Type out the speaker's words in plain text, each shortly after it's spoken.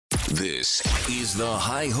This is the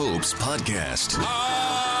High Hopes Podcast.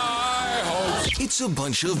 High Hopes. It's a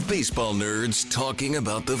bunch of baseball nerds talking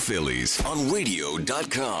about the Phillies on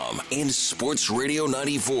radio.com and Sports Radio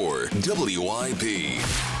 94 WIP.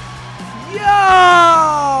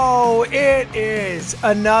 Yo! It is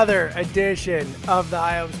another edition of the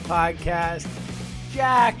High Hopes Podcast.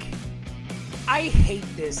 Jack, I hate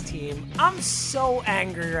this team. I'm so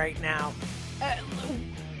angry right now.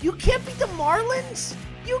 You can't beat the Marlins?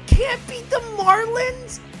 You can't beat the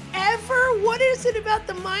Marlins ever? What is it about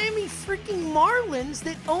the Miami freaking Marlins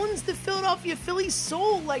that owns the Philadelphia Phillies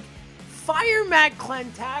soul? Like, fire Matt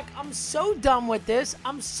Klentak. I'm so done with this.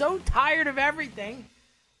 I'm so tired of everything.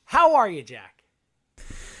 How are you, Jack?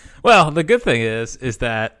 Well, the good thing is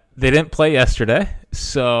that they didn't play yesterday,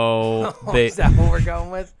 so Is that what we're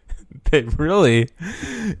going with? They really,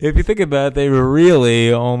 if you think about it, they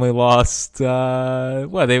really only lost.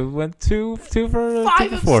 They went two for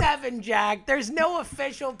 5 of 4. 7, Jack. There's no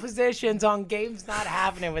official positions on games not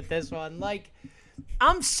happening with this one. Like,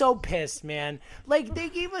 I'm so pissed, man. Like, they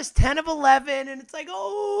gave us 10 of 11, and it's like,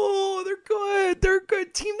 oh, they're good. They're a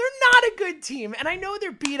good team. They're not a good team. And I know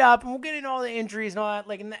they're beat up, and we'll get into all the injuries and all that,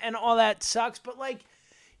 like, and all that sucks. But, like,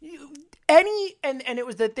 and it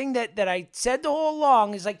was the thing that I said the whole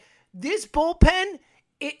along is, like, this bullpen,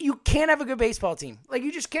 you can't have a good baseball team. Like,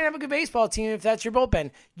 you just can't have a good baseball team if that's your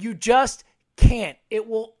bullpen. You just can't. It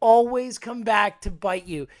will always come back to bite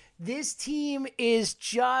you. This team is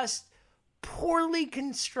just poorly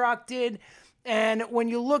constructed. And when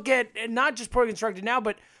you look at, not just poorly constructed now,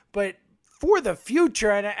 but for the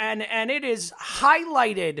future, and it is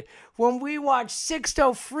highlighted when we watch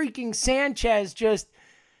Sixto freaking Sanchez just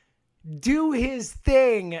do his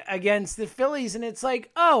thing against the Phillies, and it's like,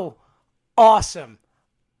 oh, awesome.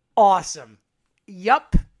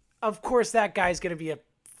 Yup. Of course that guy's going to be a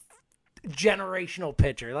generational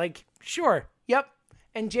pitcher. Like, sure. Yep.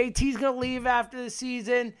 And JT's going to leave after the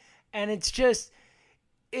season, and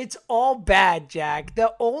it's all bad, Jack.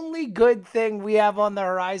 The only good thing we have on the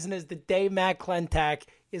horizon is the day Matt Klentak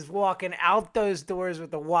is walking out those doors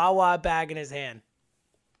with a Wawa bag in his hand.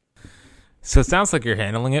 So it sounds like you're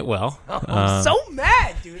handling it well. I'm so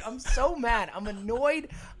mad, dude. I'm so mad. I'm annoyed.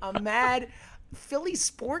 I'm mad. Philly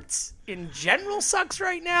sports in general sucks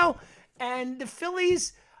right now. And the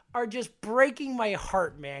Phillies are just breaking my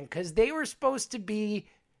heart, man, because they were supposed to be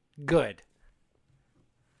good.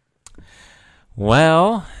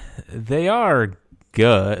 Well, they are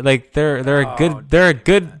good. Like they're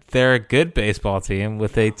a good baseball team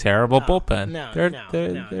with a terrible bullpen.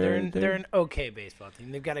 They're an okay baseball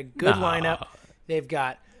team. They've got a good lineup. They've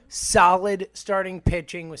got solid starting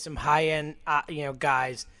pitching with some high end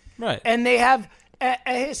guys. Right. And they have a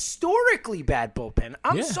historically bad bullpen.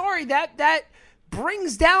 I'm sorry that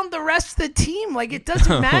brings down the rest of the team. Like, it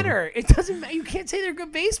doesn't matter. It doesn't matter. You can't say they're a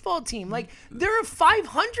good baseball team. Like, they're a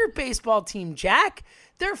 500 baseball team, Jack.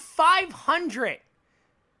 They're 500.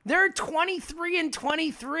 They're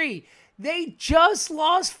 23-23. They just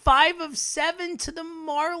lost 5 of 7 to the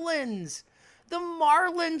Marlins. The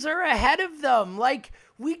Marlins are ahead of them. Like,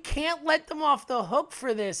 we can't let them off the hook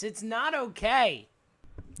for this. It's not okay.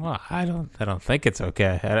 Well, I don't think it's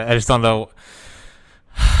okay. I just don't know.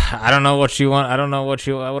 I don't know what you want. I don't know what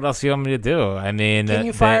else you want me to do. I mean, can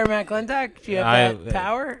you fire Matt Klentak? Do you have that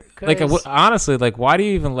power? Like, honestly, like, why do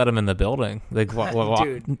you even let him in the building? Like,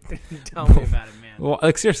 dude, tell me about it, man. Well,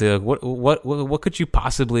 like, seriously, like, what could you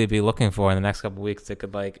possibly be looking for in the next couple of weeks that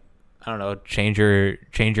could, like, I don't know, change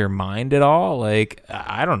your mind at all? Like,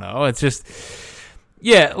 I don't know. It's just,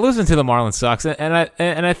 losing to the Marlins sucks, and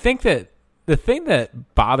I think that the thing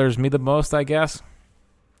that bothers me the most, I guess,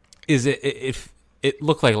 is it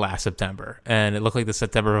looked like last September, and it looked like the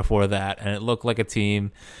September before that, and it looked like a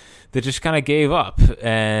team that just kind of gave up,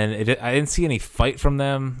 and I didn't see any fight from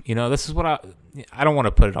them. You know, this is what I don't want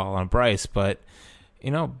to put it all on Bryce, but,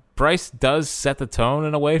 you know, Bryce does set the tone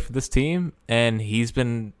in a way for this team, and he's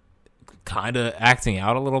been kind of acting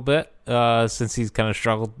out a little bit since he's kind of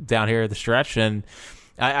struggled down here at the stretch, and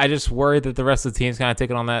I just worry that the rest of the team's kind of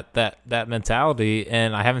taking on that mentality,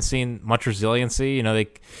 and I haven't seen much resiliency. You know,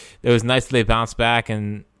 it was nice that they bounced back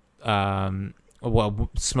and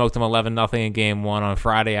smoked them 11-0 in Game 1 on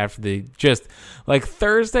Friday after the just like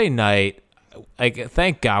Thursday night. Like,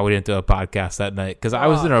 thank God we didn't do a podcast that night, because I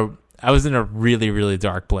was in a really, really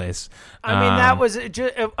dark place. I mean, that was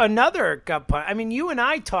just another gut punch. I mean, you and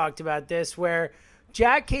I talked about this where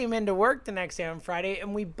Jack came into work the next day on Friday,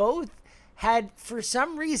 and we both had, for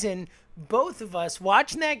some reason, both of us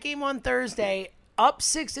watching that game on Thursday, up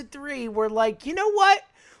 6-3, we're like, you know what?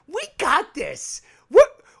 We got this.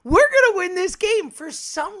 we're going to win this game. For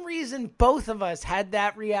some reason, both of us had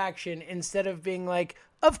that reaction instead of being like,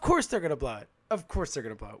 of course they're going to blow it. Of course they're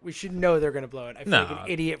going to blow it. We should know they're going to blow it. I feel like an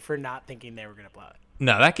idiot for not thinking they were going to blow it.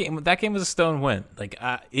 No, that game was a stone win. Like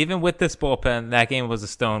even with this bullpen, that game was a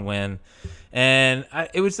stone win, and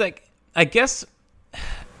it was like I guess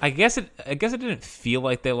it didn't feel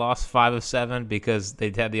like they lost 5 of 7 because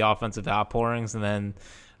they had the offensive outpourings, and then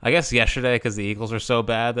I guess yesterday because the Eagles were so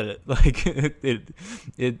bad that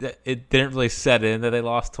it didn't really set in that they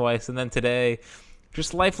lost twice, and then today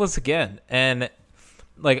just lifeless again, and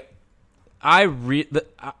like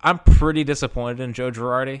I'm pretty disappointed in Joe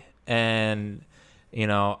Girardi, and you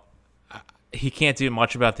know, he can't do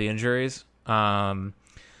much about the injuries. But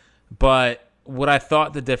what I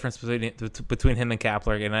thought the difference between him and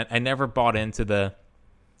Kapler, and I never bought into the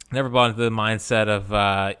mindset of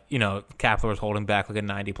Kapler was holding back like a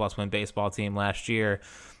 90+ win baseball team last year,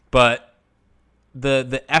 but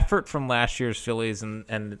the effort from last year's Phillies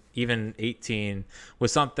and even 18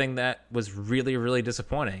 was something that was really, really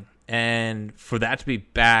disappointing, and for that to be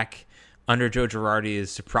back under Joe Girardi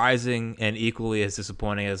is surprising and equally as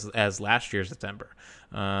disappointing as last year's September.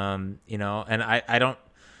 And I don't.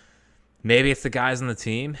 Maybe it's the guys on the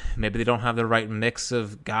team. Maybe they don't have the right mix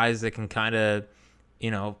of guys that can kind of,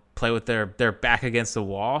 play with their back against the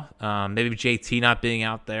wall. Maybe JT not being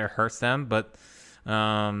out there hurts them, but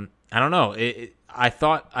I don't know. I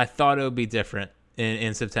thought it would be different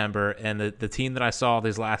in September, and the team that I saw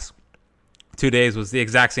these last 2 days was the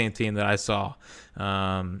exact same team that I saw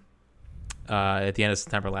at the end of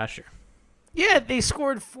September last year. Yeah, they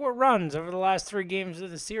scored 4 runs over the last 3 games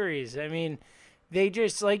of the series. I mean, they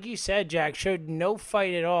just, like you said, Jack, showed no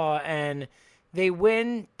fight at all, and they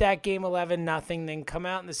win that game 11-0, then come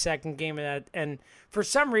out in the second game of that. And for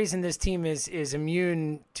some reason, this team is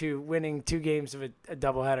immune to winning 2 games of a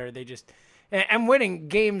doubleheader. They just and winning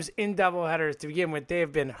games in doubleheaders to begin with. They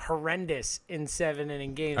have been horrendous in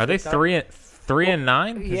 7-inning games. Are they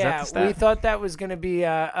 3-9? Yeah, we thought that was going to be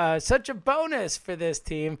such a bonus for this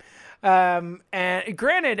team. And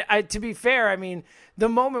granted, to be fair, I mean, the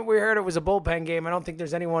moment we heard it was a bullpen game, I don't think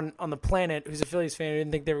there's anyone on the planet who's a Phillies fan who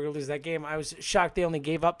didn't think they were going to lose that game. I was shocked they only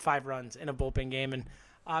gave up 5 runs in a bullpen game. And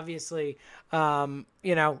obviously, it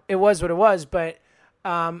was what it was. But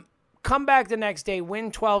come back the next day, win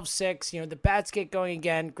 12-6. The bats get going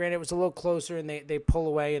again. Granted, it was a little closer, and they pull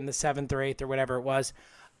away in the 7th or 8th or whatever it was.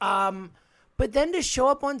 But then to show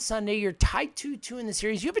up on Sunday, you're tied 2-2 in the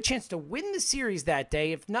series. You have a chance to win the series that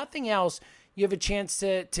day. If nothing else, you have a chance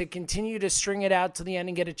to continue to string it out to the end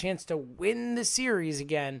and get a chance to win the series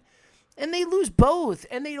again. And they lose both,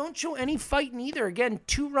 and they don't show any fight in either. Again,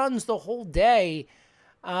 2 runs the whole day.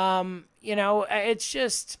 It's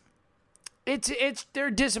just...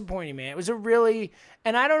 they're disappointing, man. It was a really,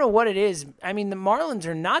 and I don't know what it is. I mean, the Marlins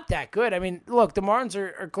are not that good. I mean, look, the Marlins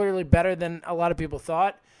are clearly better than a lot of people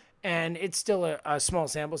thought, and it's still a small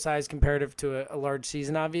sample size comparative to a large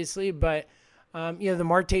season, obviously. But, the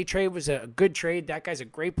Marte trade was a good trade. That guy's a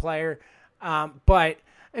great player. But,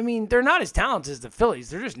 I mean, they're not as talented as the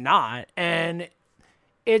Phillies. They're just not. And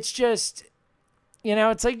it's just...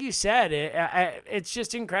 it's like you said, it's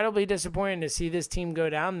just incredibly disappointing to see this team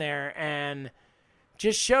go down there and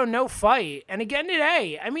just show no fight. And again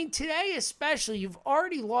today, today especially, you've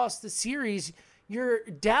already lost the series. You're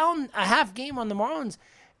down a half game on the Marlins,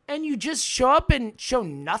 and you just show up and show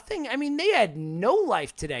nothing. I mean, they had no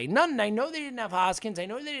life today. None. I know they didn't have Hoskins. I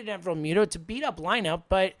know they didn't have Realmuto. It's a beat-up lineup,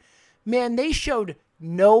 but, man, they showed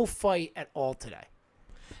no fight at all today.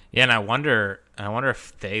 Yeah, and I wonder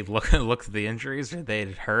if they looked at the injuries, or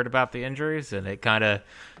they'd heard about the injuries, and it kind of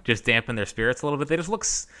just dampened their spirits a little bit.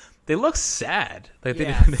 They look sad.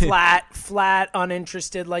 Like flat,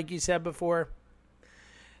 uninterested, like you said before.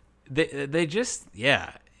 They just,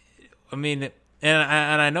 yeah. I mean, and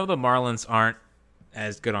I know the Marlins aren't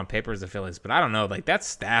as good on paper as the Phillies, but I don't know. Like, that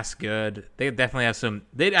staff's good. They definitely have some.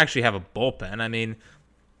 They actually have a bullpen. I mean,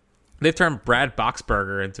 they've turned Brad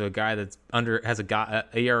Boxberger into a guy that's has a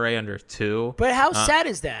ERA under 2. But how sad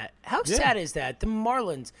is that? How sad is that? The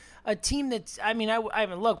Marlins, a team that's, I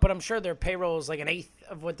haven't looked, but I'm sure their payroll is like 1/8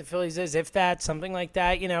 of what the Phillies is, if that, something like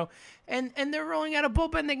that, and they're rolling out a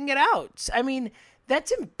bullpen they can get out. I mean,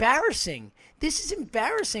 that's embarrassing. This is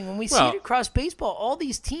embarrassing when we see it across baseball. All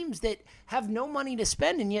these teams that have no money to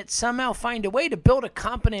spend and yet somehow find a way to build a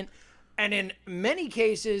competent, and in many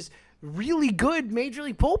cases, really good major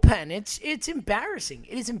league bullpen. It's embarrassing.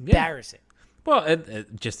 It is embarrassing. Yeah. Well,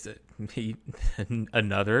 just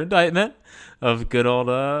another indictment of good old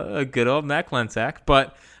Matt Klentak.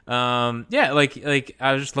 But like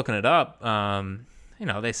I was just looking it up.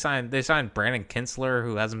 they signed Brandon Kinsler,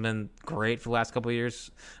 who hasn't been great for the last couple of years.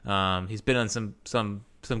 He's been on some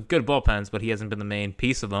good bullpens, but he hasn't been the main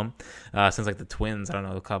piece of them since like the Twins. I don't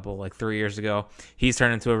know, a couple like 3 years ago. He's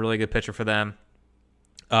turned into a really good pitcher for them.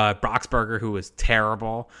 Boxberger, who was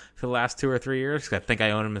terrible for the last 2 or 3 years. 'Cause I think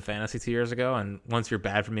I owned him in fantasy 2 years ago, and once you're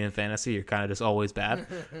bad for me in fantasy, you're kind of just always bad.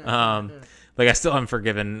 Like I still haven't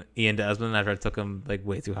forgiven Ian Desmond after I took him like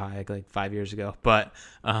way too high like 5 years ago. But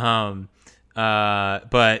the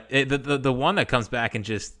one that comes back and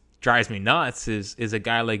just drives me nuts is a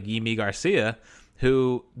guy like Yimi Garcia,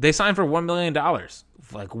 who they signed for $1 million,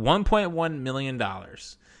 like $1.1 million,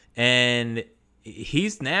 and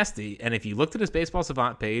he's nasty. And if you looked at his Baseball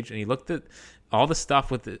Savant page and you looked at all the stuff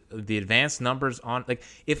with the advanced numbers on, like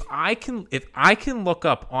if I can look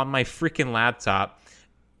up on my freaking laptop,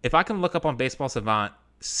 if I can look up on Baseball Savant,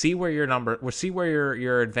 see where your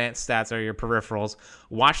advanced stats are, your peripherals,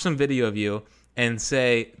 watch some video of you, and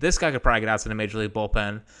say this guy could probably get out to the major league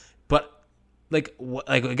bullpen, but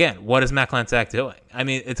again, what is Matt Klentak doing? I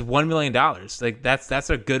mean, it's $1 million. Like that's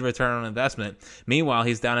a good return on investment. Meanwhile,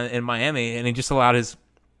 he's down in Miami, and he just allowed his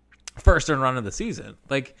first earned run of the season.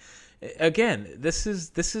 Like, again, this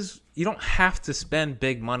is you don't have to spend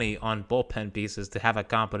big money on bullpen pieces to have a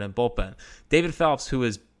competent bullpen. David Phelps, who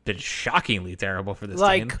has been shockingly terrible for this team,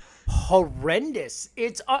 like horrendous.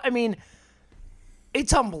 It's unbelievable.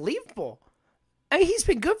 I mean, he's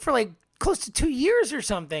been good for like close to 2 years or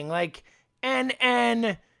something. Like.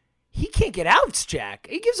 And he can't get outs, Jack.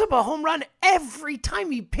 He gives up a home run every time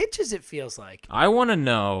he pitches, it feels like. I want to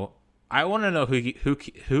know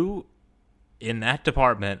who in that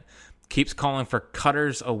department keeps calling for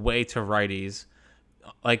cutters away to righties.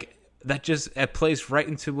 Like that it plays right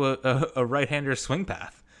into a right-hander swing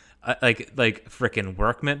path. Like frickin'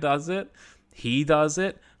 Workman does it. He does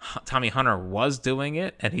it. Tommy Hunter was doing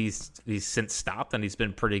it, and he's since stopped, and he's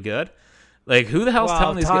been pretty good. Like, who the hell's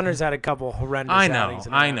telling these guys? Hunter's had a couple horrendous outings.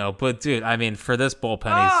 I know. But, dude, I mean, for this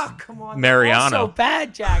bullpen, he's come on, Mariano. They're all so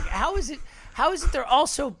bad, Jack. How is it they're all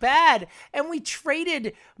so bad? And we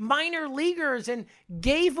traded minor leaguers and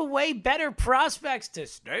gave away better prospects to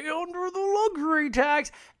stay under the luxury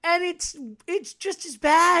tax. And it's just as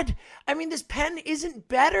bad. I mean, this pen isn't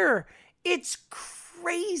better. It's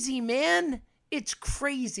crazy, man. It's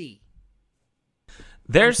crazy.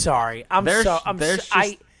 I'm sorry.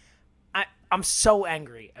 I'm so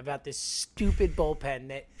angry about this stupid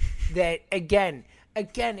bullpen that again,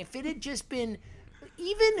 if it had just been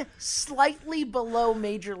even slightly below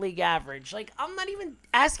major league average, like I'm not even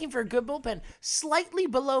asking for a good bullpen, slightly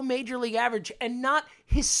below major league average and not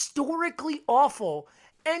historically awful,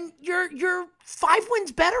 and you're 5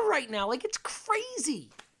 wins better right now. Like, it's crazy.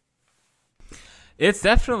 It's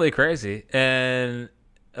definitely crazy, and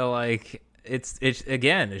like.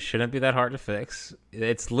 It shouldn't be that hard to fix.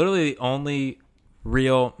 It's literally the only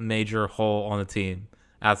real major hole on the team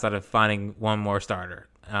outside of finding one more starter.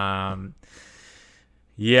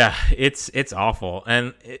 Yeah, it's awful.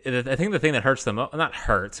 And I think the thing that hurts them, not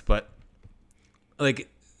hurts, but like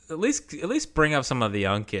at least bring up some of the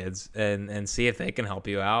young kids and see if they can help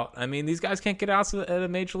you out. I mean, these guys can't get out at a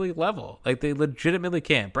major league level. Like, they legitimately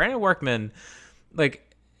can't. Brandon Workman,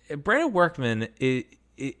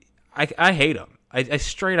 I hate him. I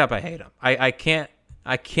straight up hate him. I can't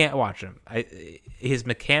watch him. His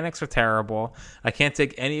mechanics are terrible. I can't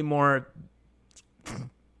take any more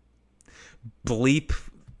bleep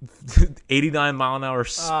 89-mile-an-hour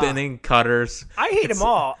spinning cutters. I hate them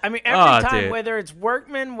all. I mean, every time, dude. Whether it's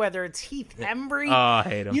Workman, whether it's Heath Hembree. I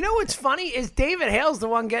hate him. You know what's funny is David Hale's the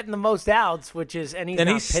one getting the most outs, he's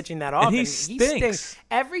not pitching that often. And he stinks.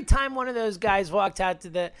 Every time one of those guys walks out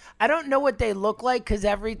to I don't know what they look like, because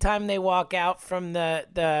every time they walk out from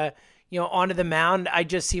the onto the mound, I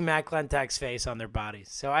just see Matt Klentak's face on their bodies.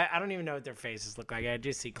 So I don't even know what their faces look like. I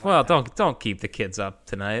just see Klentak. Well, don't keep the kids up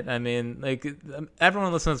tonight. I mean, like,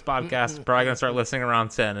 everyone listening to this podcast is probably going to start listening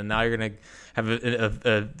around 10, and now you're going to have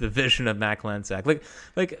the vision of Matt Klentak.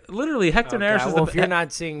 Like literally, Hector Neris is if you're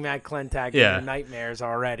not seeing Matt Klentak in your nightmares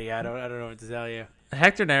already, I don't know what to tell you.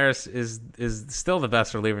 Hector Neris is still the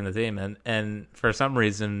best reliever in the team, and for some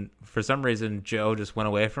reason Joe just went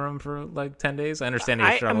away from him for like 10 days. I understand he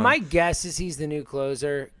was struggling. My guess is he's the new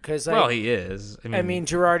closer, because he is. I mean,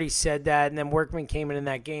 Girardi said that, and then Workman came in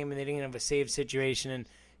that game, and they didn't have a save situation, and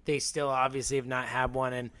they still obviously have not had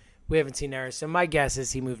one, and we haven't seen Neris. So my guess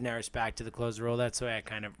is he moved Neris back to the closer role. That's the way I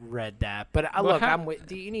kind of read that. But I'm with.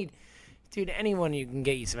 Do you need? Dude, anyone who can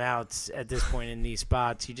get you some outs at this point in these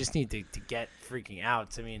spots, you just need to get freaking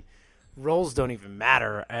outs. I mean, roles don't even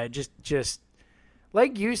matter. Just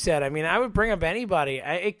like you said, I mean, I would bring up anybody.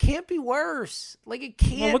 It can't be worse. Like, it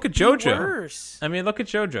can't Well, look at be JoJo. worse. I mean, look at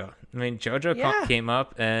JoJo. I mean, JoJo Yeah. came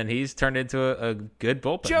up, and he's turned into a good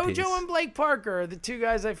bullpen piece. JoJo and Blake Parker are the two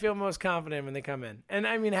guys I feel most confident when they come in. And,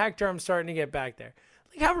 I mean, Hector, I'm starting to get back there.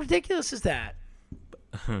 Like, how ridiculous is that?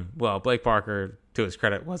 Well, Blake Parker, to his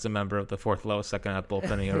credit, was a member of the fourth lowest second half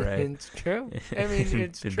bullpen ERA It's true. I mean,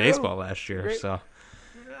 it's in true. baseball last year. Great. So,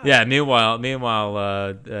 yeah. Meanwhile,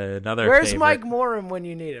 another. Where's favorite. Mike Morin when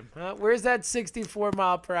you need him? Huh? Where's that 64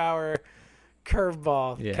 mile per hour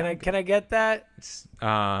curveball? Yeah. Can I get that?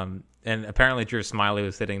 And apparently Drew Smiley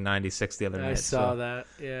was hitting 96 the other night. I saw so. that.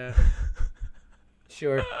 Yeah.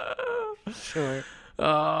 Sure.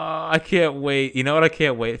 I can't wait. You know what I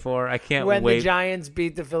can't wait for? I can't When wait. the Giants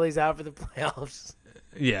beat the Phillies out for the playoffs.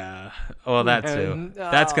 Yeah. Well, that too. And-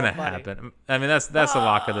 That's gonna buddy. happen. I mean, that's the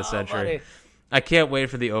lock of the century. Buddy. I can't wait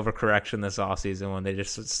for the overcorrection this offseason when they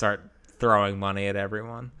just start throwing money at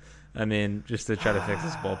everyone. I mean, just to try to fix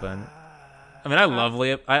this bullpen. I mean, I love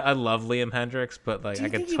Liam Hendricks, but like Do you I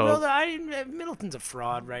could think he totally. will? Middleton's a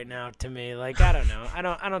fraud right now to me. Like, I don't know.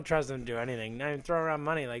 I don't trust him to do anything. Not even throw around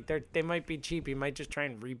money. Like, they might be cheap. He might just try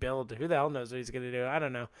and rebuild. Who the hell knows what he's gonna do? I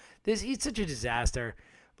don't know. He's such a disaster.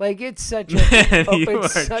 Like, it's such a You are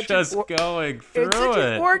it's such just an, going through it's such it.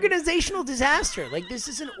 an organizational disaster. Like, this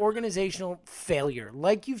is an organizational failure.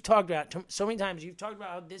 Like you've talked about so many times. You've talked about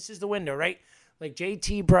how this is the window, right? Like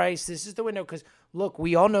JT Bryce, this is the window. Because look,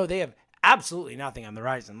 we all know they have absolutely nothing on the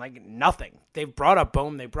horizon. Like, nothing. They've brought up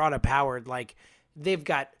Bohm. They brought up Howard. Like, they've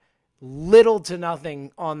got little to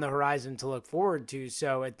nothing on the horizon to look forward to.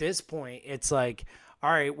 So at this point, it's like,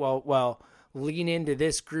 all right, well, lean into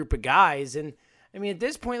this group of guys. And I mean, at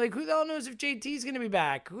this point, like, who the hell knows if JT's going to be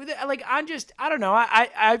back? I don't know.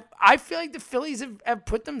 I feel like the Phillies have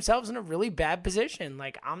put themselves in a really bad position.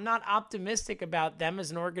 Like, I'm not optimistic about them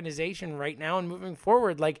as an organization right now and moving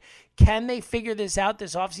forward. Like, can they figure this out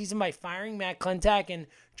this offseason by firing Matt Klentak and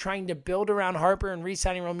trying to build around Harper and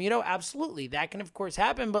re-signing Romito? Absolutely. That can, of course,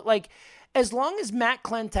 happen. But, like, as long as Matt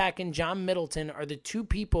Klentak and John Middleton are the two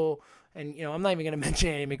people, and, you know, I'm not even going to mention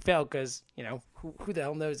Andy McPhail because, you know, who the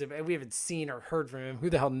hell knows if we haven't seen or heard from him? Who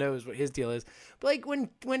the hell knows what his deal is? But, like,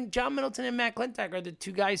 when John Middleton and Matt Klentak are the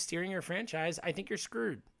two guys steering your franchise, I think you're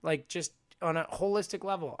screwed. Like, just on a holistic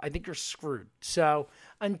level, I think you're screwed. So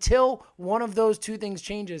until one of those two things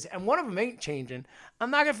changes, and one of them ain't changing,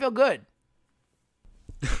 I'm not going to feel good.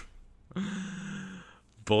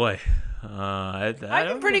 Boy, I've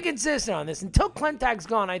been pretty consistent on this. Until Klentak's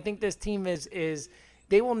gone, I think this team is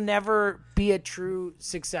they will never be a true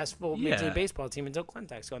successful Major League Baseball team until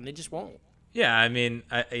Klentak's gone. They just won't. Yeah, I mean,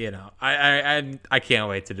 I can't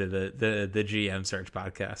wait to do the GM search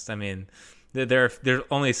podcast. I mean, there's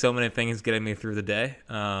only so many things getting me through the day.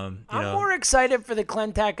 I'm more excited for the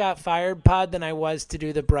Klentak got fired pod than I was to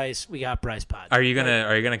do the we got Bryce pod. Are you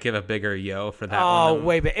gonna give a bigger yo for that? Oh, one?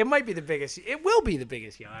 way big. It might be the biggest. It will be the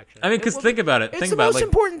biggest yo, actually. I mean, because think about it. It's the most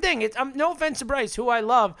important thing. No offense to Bryce, who I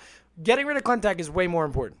love. Getting rid of Klentak is way more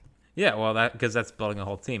important. Yeah, well, because that's building a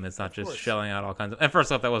whole team. It's not just shelling out all kinds of. And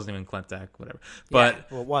first off, that wasn't even Klentak, whatever. But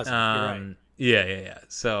it wasn't. You're right. Yeah.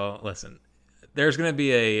 So listen,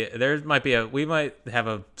 we might have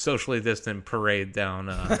a socially distant parade down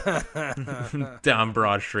down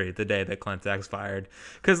Broad Street the day that Klentak's fired,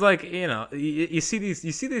 because like you see these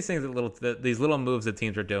things these little moves that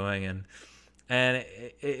teams are doing, and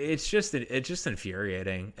it's just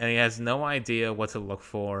infuriating, and he has no idea what to look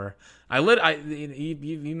for.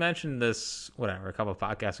 You mentioned this a couple of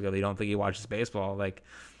podcasts ago that you don't think he watches baseball. Like,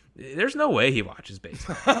 there's no way he watches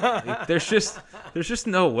baseball. Like, there's just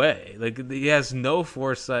no way. Like, he has no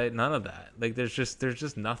foresight, none of that. Like, there's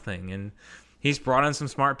just nothing. And he's brought in some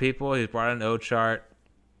smart people. He's brought in Ochart.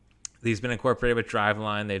 He's been incorporated with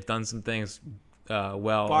Driveline. They've done some things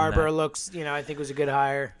well. Barber looks, I think was a good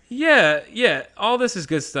hire. Yeah. All this is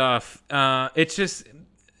good stuff. It's just,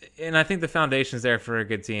 and I think the foundation's there for a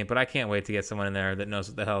good team, but I can't wait to get someone in there that knows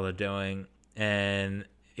what the hell they're doing. And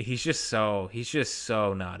he's just so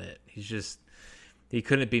not it. He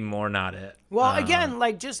couldn't be more not it. Well, again,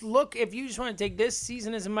 like, just look, if you just want to take this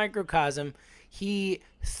season as a microcosm, he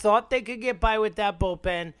thought they could get by with that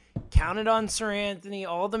bullpen, counted on Sir Anthony,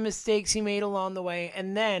 all the mistakes he made along the way,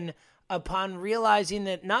 and then upon realizing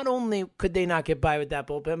that not only could they not get by with that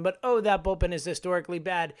bullpen, but, that bullpen is historically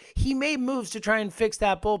bad, he made moves to try and fix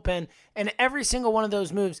that bullpen, and every single one of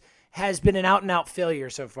those moves has been an out-and-out failure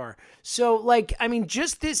so far. So, like, I mean,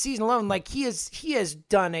 just this season alone, like, he has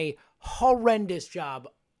done a horrendous job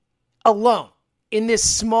alone in this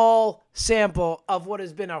small sample of what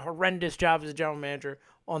has been a horrendous job as a general manager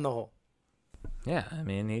on the whole. Yeah, I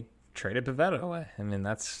mean, traded Pivetta away. I mean,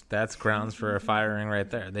 that's grounds for a firing right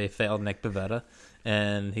there. They failed Nick Pivetta,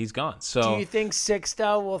 and he's gone. So do you think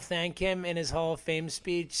Sixto will thank him in his Hall of Fame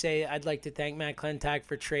speech? Say, I'd like to thank Matt Klentak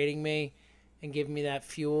for trading me and giving me that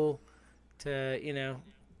fuel to,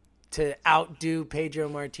 to outdo Pedro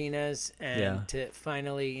Martinez and to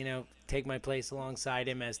finally, take my place alongside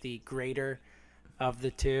him as the greater of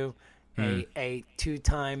the two. A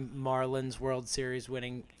two-time Marlins World Series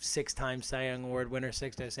winning, 6-time Cy Young Award winner,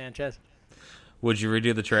 Sixto Sanchez. Would you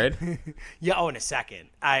redo the trade? Yeah, in a second.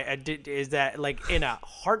 I did. Is that like in a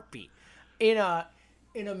heartbeat, in a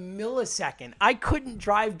millisecond? I couldn't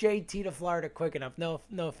drive JT to Florida quick enough. No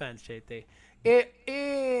offense, JT.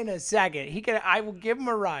 In a second, I will give him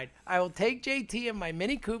a ride. I will take JT in my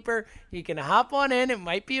Mini Cooper. He can hop on in. It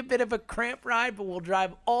might be a bit of a cramp ride, but we'll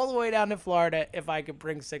drive all the way down to Florida if I could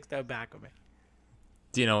bring Sixto back with me.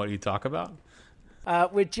 Do you know what you talk about?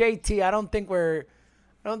 With JT, I don't think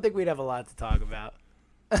we'd have a lot to talk about.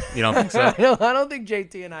 You don't think so? I don't think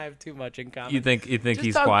JT and I have too much in common. You think just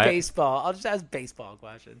he's talk quiet? Baseball. I'll just ask baseball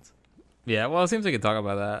questions. Yeah, well, it seems like you talk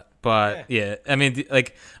about that, but yeah, I mean,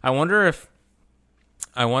 like, I wonder if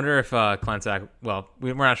Klentak. Well,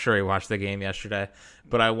 we're not sure he watched the game yesterday,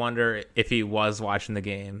 but I wonder if he was watching the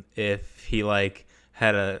game, if he like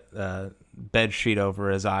had a bed sheet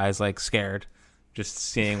over his eyes, like scared, just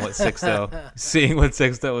seeing what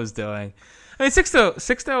Sixto was doing. I mean,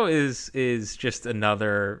 Sixto is just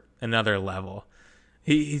another level.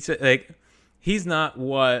 He's not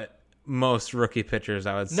what most rookie pitchers,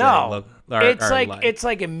 I would say. No, it's are like it's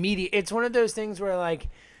like immediate. It's one of those things where, like,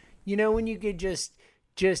 when you could just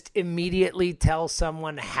immediately tell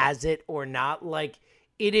someone has it or not. Like,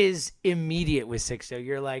 it is immediate with Sixto.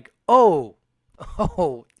 You're like, oh,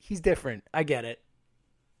 he's different. I get it.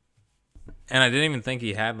 And I didn't even think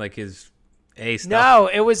he had like his A stuff. No,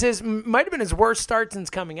 it was might have been his worst start since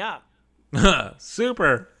coming up.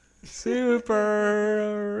 Super. It's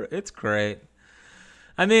great.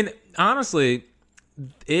 I mean, honestly,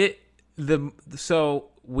 so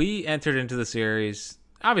we entered into the series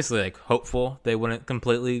obviously like hopeful they wouldn't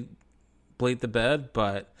completely bleed the bed,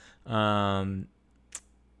 but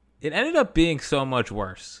it ended up being so much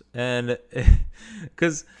worse. And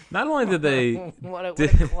because not only did they what a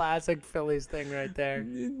classic Phillies thing right there.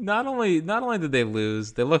 Not only did they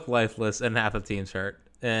lose, they look lifeless and half the team's hurt.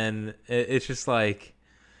 And it's just like,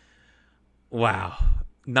 wow,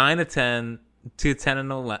 9-10 to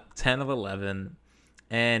 10 of 11,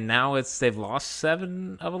 and now they've lost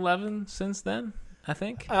 7 of 11 since then. I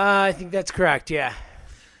think. I think that's correct. Yeah.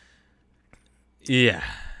 Yeah.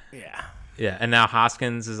 And now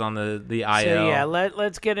Hoskins is on the IL. So yeah,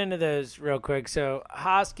 let's get into those real quick. So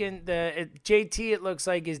Hoskins, JT, it looks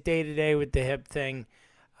like is day to day with the hip thing.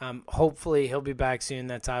 Hopefully he'll be back soon.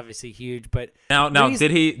 That's obviously huge. But now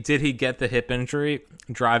did he get the hip injury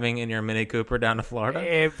driving in your Mini Cooper down to Florida?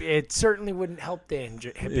 It certainly wouldn't help the hip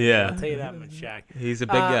injury. I'll tell you that much, Jack. He's a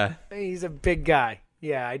big guy. He's a big guy.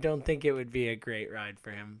 Yeah, I don't think it would be a great ride for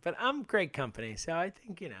him. But I'm great company, so I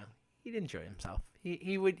think he'd enjoy himself.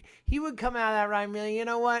 He would come out of that ride and be like, you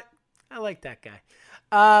know what? I like that guy.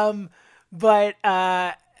 But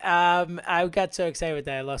I got so excited with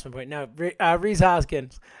that I lost my point. No, Rhys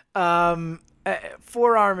Hoskins, forearm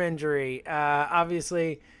injury.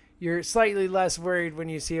 Obviously, you're slightly less worried when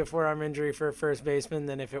you see a forearm injury for a first baseman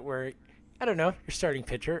than if it were, I don't know, your starting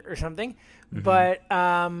pitcher or something. Mm-hmm. But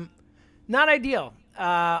not ideal.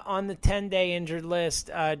 On the 10-day injured list,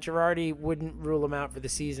 Girardi wouldn't rule him out for the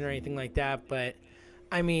season or anything like that. But,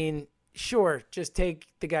 I mean, sure, just take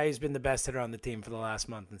the guy who's been the best hitter on the team for the last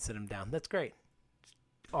month and sit him down. That's great.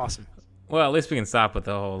 Awesome. Well, at least we can stop with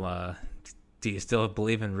the whole do you still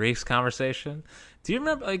believe in Rhys conversation? Do you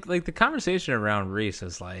remember, like the conversation around Rhys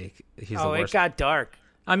is like he's the worst. It got dark.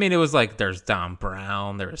 I mean, it was like there's Don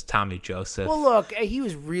Brown, there was Tommy Joseph. Well, look, he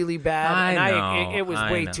was really bad. It was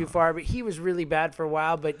way too far, but he was really bad for a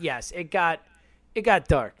while. But yes, it got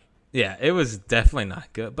dark. Yeah, it was definitely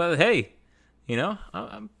not good. But hey,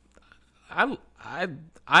 I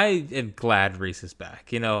am glad Rhys is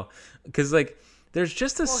back. Because like there's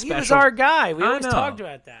just a special. He was our guy. We always talked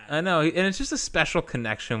about that. I know, and it's just a special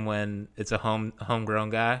connection when it's a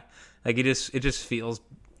homegrown guy. Like it just feels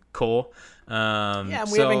cool. And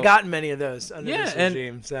we haven't gotten many of those under this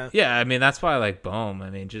regime. So. Yeah, I mean that's why I like Bohm. I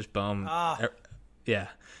mean, just Bohm. Yeah.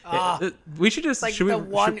 We should just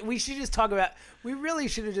we should just talk about. We really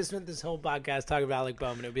should have just spent this whole podcast talking about Alec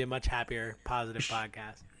Bohm, and it would be a much happier, positive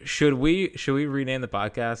podcast. Should we rename the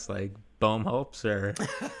podcast like Bohm Hopes or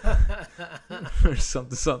or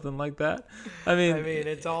something like that? I mean,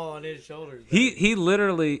 it's all on his shoulders. He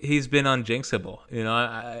literally he's been unjinxable.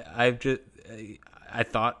 I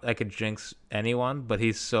thought I could jinx anyone, but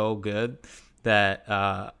he's so good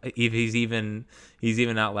that he's even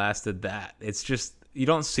outlasted that. It's just you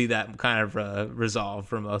don't see that kind of resolve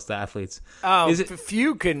from most athletes. Oh,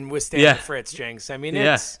 few can withstand Fritz jinx. I mean,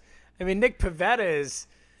 Nick Pivetta is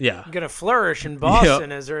going to flourish in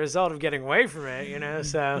Boston as a result of getting away from it.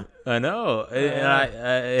 So I know.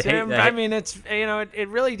 I mean, it's it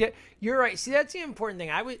really did. You're right. See, that's the important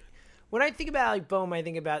thing. When I think about Alec Bohm, I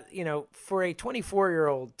think about, for a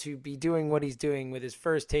 24-year-old to be doing what he's doing with his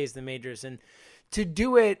first taste of the majors and to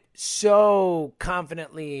do it so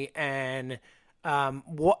confidently and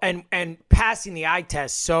passing the eye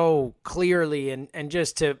test so clearly and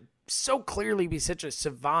just to so clearly be such a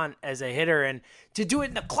savant as a hitter and to do it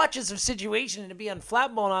in the clutches of situation and to be on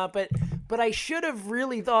flat ball now. But I should have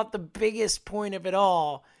really thought the biggest point of it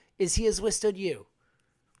all is he has withstood you,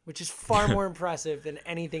 which is far more impressive than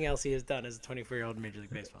anything else he has done as a 24-year-old in Major League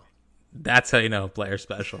Baseball. That's how you know player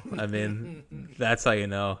special. I mean, that's how you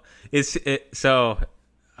know. So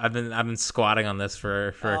I've been squatting on this for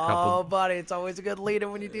a couple. Oh, buddy, it's always a good lead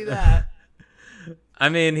in when you do that. I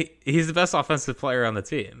mean, he's the best offensive player on the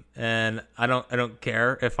team, and I don't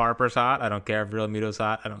care if Harper's hot. I don't care if Realmuto's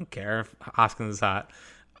hot. I don't care if Hoskins is hot.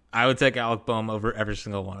 I would take Alec Bohm over every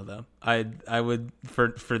single one of them. I would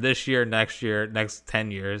for this year, next year, next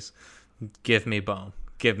 10 years. Give me Bohm.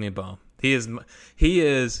 Give me Bohm. He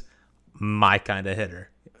is my kind of hitter.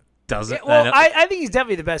 I think he's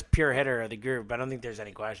definitely the best pure hitter of the group. I don't think there's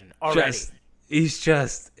any question already. It's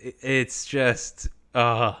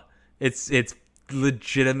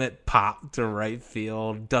legitimate pop to right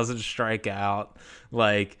field. Doesn't strike out.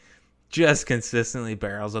 Like just consistently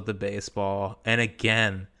barrels at the baseball. And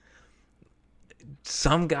again,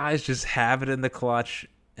 some guys just have it in the clutch,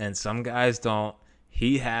 and some guys don't.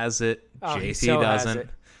 He has it. JC doesn't.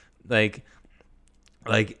 Like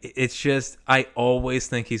it's just I always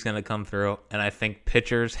think he's going to come through, and I think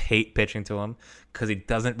pitchers hate pitching to him because he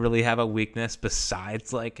doesn't really have a weakness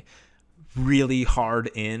besides like really hard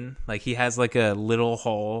in. Like he has like a little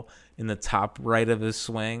hole in the top right of his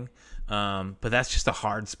swing, but that's just a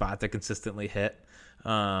hard spot to consistently hit.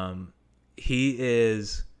 He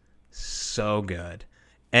is so good.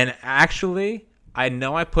 And actually, I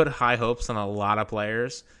know I put high hopes on a lot of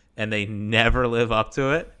players, and they never live up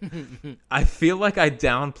to it. I feel like I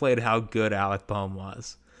downplayed how good Alec Bohm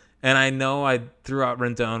was. And I know I threw out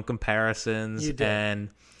Rendon comparisons, and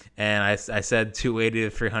I said 280 to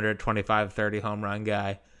 325, 30 home run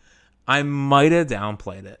guy. I might have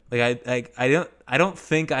downplayed it. I don't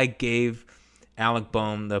think I gave Alec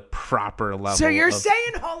Bohm the proper level. So you're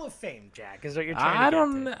saying Hall of Fame, Jack, is what you're trying to get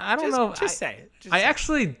to. I don't know. Just say it. I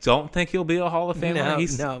actually don't think he'll be a Hall of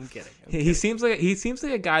Famer. No, I'm kidding. He seems like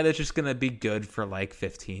a guy that's just gonna be good for like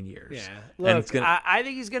 15 years. Yeah. Look, I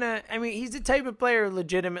think he's gonna. I mean, he's the type of player who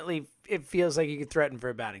legitimately it feels like he could threaten for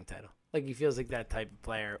a batting title. Like he feels like that type of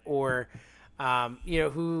player, or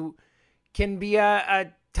who can be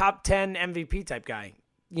a top 10 MVP type guy.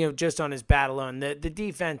 Just on his bat alone. The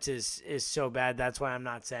defense is so bad. That's why I'm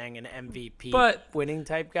not saying an MVP winning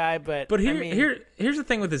type guy. But here's the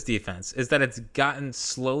thing with his defense is that it's gotten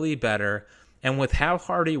slowly better. And with how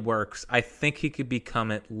hard he works, I think he could become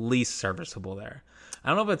at least serviceable there.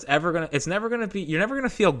 I don't know if it's never gonna be. You're never gonna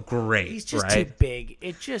feel great. He's just too big.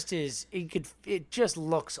 It just is. It just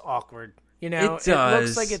looks awkward. It does. It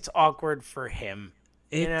looks like it's awkward for him.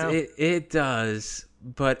 It does.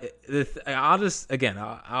 But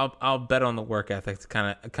I'll bet on the work ethic to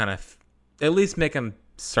kind of at least make him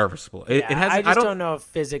serviceable. I don't know if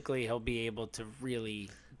physically he'll be able to really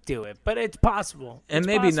do it, but it's possible.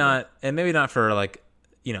 Maybe not for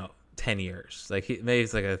 10 years. Maybe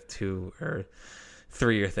it's like a 2 or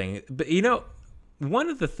 3 year thing. But one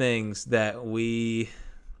of the things that we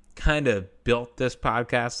kind of built this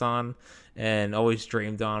podcast on and always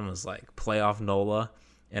dreamed on was like playoff NOLA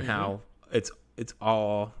and how it's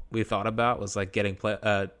all we thought about was like getting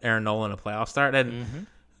Aaron Nola in a playoff start, and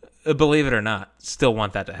believe it or not, still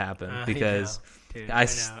want that to happen because I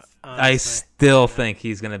still think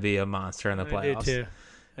he's going to be a monster in the playoffs. I do too.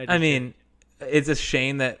 I mean, it's a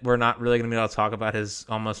shame that we're not really going to be able to talk about his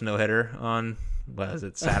almost no hitter on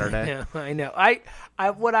Saturday. I know.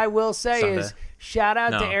 What I will say Sunday. is shout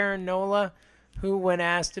out to Aaron Nola, who, when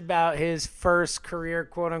asked about his first career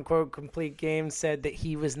quote-unquote complete game, said that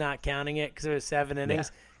he was not counting it because it was 7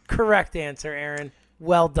 innings. Yeah. Correct answer, Aaron.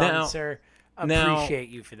 Well done, sir. Appreciate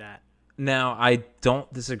you for that. Now, I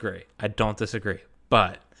don't disagree.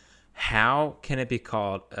 But how can it be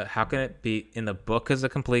called – how can it be in the book as a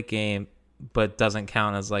complete game but doesn't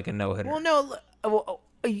count as like a no-hitter? Well, no.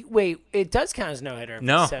 Wait, it does count as no-hitter.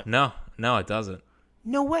 No, it doesn't.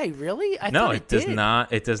 No way, really? I No, thought it did. does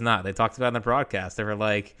not. It does not. They talked about it in the broadcast. They were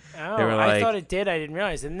like, I thought it did. I didn't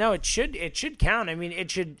realize it. No, it should count. I mean,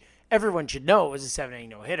 everyone should know it was a 7-inning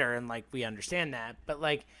no-hitter, and like we understand that. But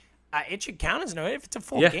like, it should count as a no-hitter if it's a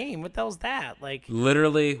full game. What the hell's that? Like,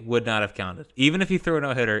 literally would not have counted. Even if you threw a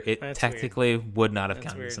no-hitter, it technically would not have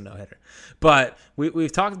counted as a no-hitter. But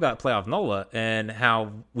we've talked about playoff Nola and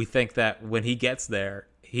how we think that when he gets there,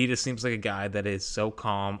 he just seems like a guy that is so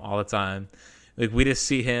calm all the time. Like, we just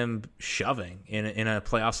see him shoving in a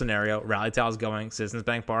playoff scenario. Rally Towel's going, Citizens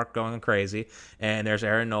Bank Park going crazy, and there's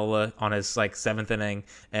Aaron Nola on his like 7th inning,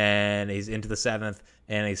 and he's into the 7th,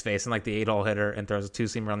 and he's facing like the 8-hole hitter and throws a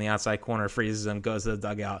 2-seamer on the outside corner, freezes him, goes to the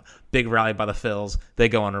dugout. Big rally by the Phils. They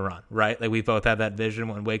go on a run, right? Like, we both had that vision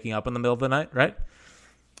when waking up in the middle of the night, right?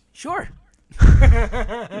 sure.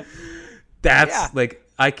 That's like,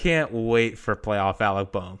 I can't wait for playoff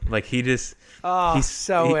Alec Boehm. Like, he's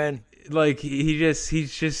in. Like, he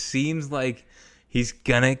just seems like he's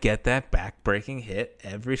gonna get that back-breaking hit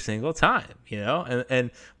every single time, you know.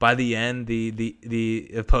 And by the end,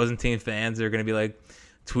 the opposing team fans are gonna be like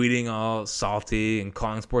tweeting all salty and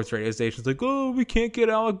calling sports radio stations like, "Oh, we can't get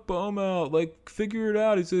Alec Boehm out. Like, figure it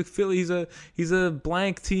out. He's a Philly. He's a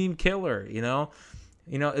blank team killer." You know.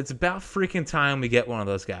 It's about freaking time we get one of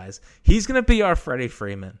those guys. He's gonna be our Freddie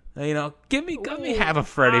Freeman. You know, let me have a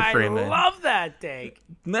Freddie Freeman. I love that take.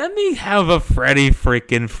 Let me have a Freddie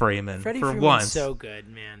freaking Freeman Freddie for Freeman's once. So good,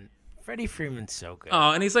 man. Freddie Freeman's so good.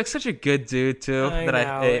 Oh, and he's like such a good dude too.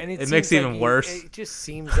 It makes it even worse. It just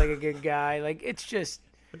seems like a good guy. Like, it's just.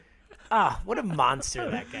 What a monster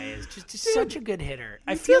that guy is! Just such a good hitter.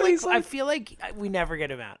 I feel like we never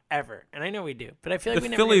get him out ever, and I know we do, but I feel like we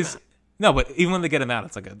never get him out. No, but even when they get him out,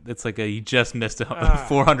 it's like a you just missed a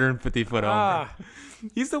 450-foot home.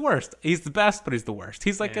 He's the worst. He's the best, but he's the worst.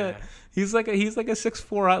 He's like a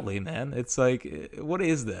 6'4" Utley, man. It's like, what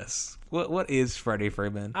is this? What is Freddie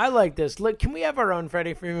Freeman? I like this. Look, can we have our own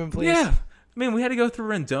Freddie Freeman, please? Yeah. I mean, we had to go through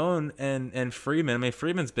Rendon and Freeman. I mean,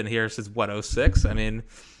 Freeman's been here since 06. I mean,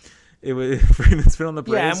 Freeman's been on the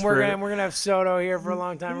Braves. Yeah, and we're gonna have Soto here for a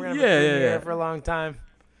long time. We're gonna have here for a long time.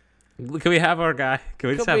 Can we have our guy? Can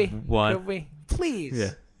we have one? Could we?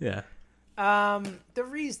 Please. Yeah. The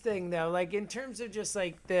Reese thing, though, like, in terms of just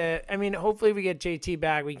like hopefully we get JT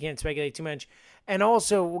back. We can't speculate too much. And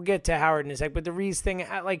also, we'll get to Howard in a sec. But the Reese thing,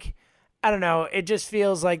 like, I don't know. It just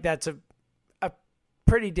feels like that's a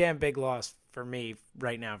pretty damn big loss for me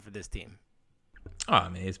right now for this team. Oh, I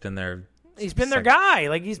mean, he's been their guy.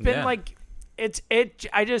 Like, he's been like,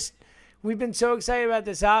 we've been so excited about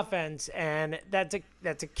this offense, and that's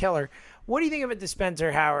a killer. What do you think about the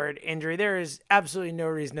Spencer Howard injury? There is absolutely no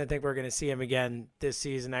reason to think we're going to see him again this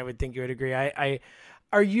season. I would think you would agree.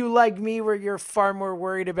 Are you like me, where you're far more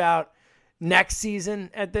worried about next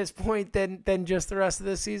season at this point than just the rest of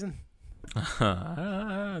this season?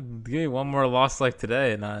 Give me one more loss like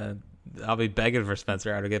today, and I'll be begging for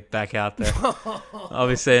Spencer Howard to get back out there. I'll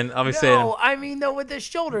be saying. No, I mean, though, with the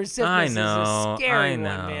shoulder stiffness is a scary one,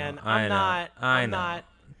 man. I'm not.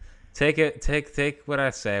 Take what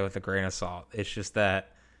I say with a grain of salt. It's just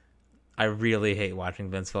that I really hate watching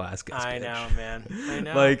Vince Velasquez pitch. I know, man. I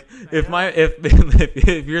know. Like,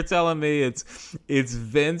 if you're telling me it's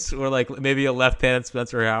Vince or like maybe a left-handed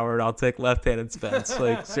Spencer Howard, I'll take left-handed Spence.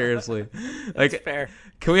 Like, seriously. Like, that's fair.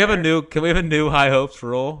 Can we have a new high hopes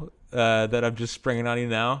rule that I'm just springing on you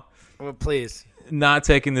now? Well, please. Not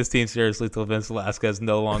taking this team seriously till Vince Velasquez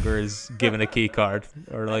no longer is given a key card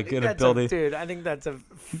or like an ability. Dude, I think that's a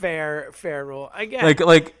fair rule. Again,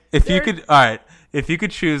 like if you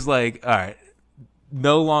could choose, like, all right,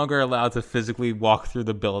 no longer allowed to physically walk through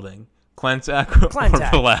the building, Klentak or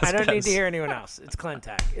Velasquez. I don't need to hear anyone else. It's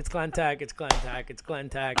Klentak.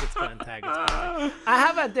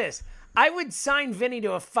 How about this? I would sign Vinny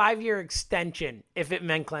to a 5-year extension if it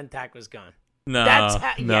meant Klentak was gone. No,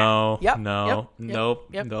 no. Yep. Nope, no,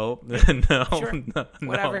 Sure. No,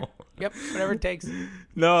 whatever. Yep, whatever it takes.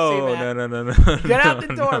 No. Get out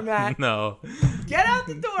the door, Matt. No. Get out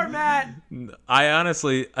the door, Matt.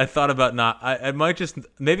 I thought about not. I might just,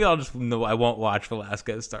 maybe I'll just, no, I won't watch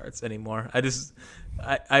Velasquez starts anymore.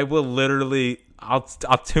 I will literally, I'll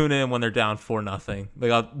tune in when they're down 4-0.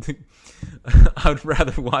 Like, I would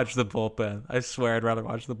rather watch the bullpen. I swear I'd rather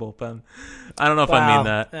watch the bullpen. I don't know if I mean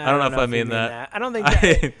that. I don't know if I mean that. I don't think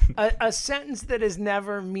that. A sentence that has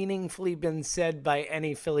never meaningfully been said by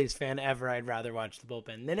any Phillies fan ever, I'd rather watch the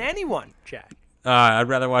bullpen than anyone, Jack. I'd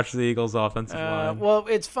rather watch the Eagles' offensive line. Well,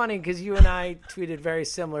 it's funny because you and I tweeted very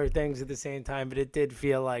similar things at the same time, but it did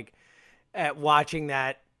feel like at watching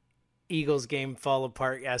that Eagles game fall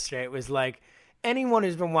apart yesterday, it was like anyone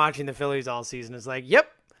who's been watching the Phillies all season is like,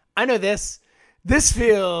 yep, I know this. this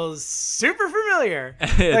feels super familiar.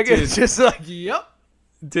 Yeah, Like, dude. it's just like, yep.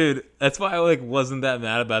 Dude, that's why I wasn't that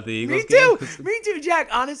mad about the Eagles Me game. too. Me too, Jack.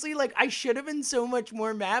 Honestly, I should have been so much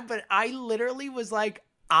more mad, but I literally was like,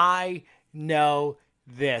 I know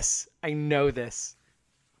this. I know this.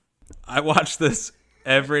 I watch this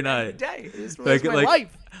every night. Day. This was my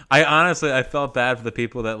life. I felt bad for the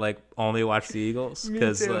people that only watch the Eagles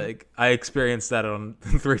because too. I experienced that on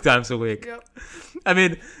 3 times a week. Yep. I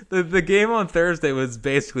mean, the game on Thursday was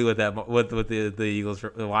basically what the Eagles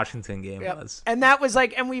the Washington game Yep. was. And that was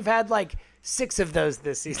and we've had 6 of those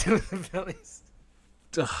this season with the Phillies.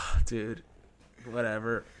 Ugh, dude,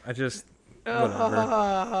 whatever. Whatever.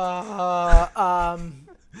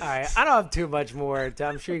 All right, I don't have too much more.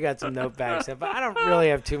 I'm sure you got some notebags, but I don't really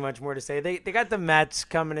have too much more to say. They got the Mets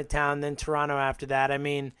coming to town, then Toronto after that. I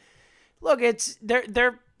mean, look,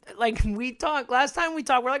 they're we talked last time we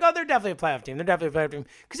talked. We're like, oh, they're definitely a playoff team. They're definitely a playoff team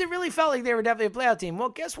because it really felt like they were definitely a playoff team. Well,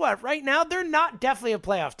 guess what? Right now, they're not definitely a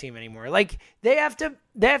playoff team anymore. They have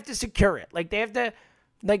to secure it. They have to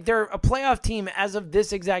they're a playoff team as of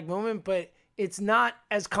this exact moment, but it's not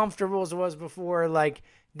as comfortable as it was before.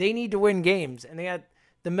 They need to win games, and they got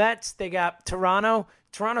the Mets, they got Toronto.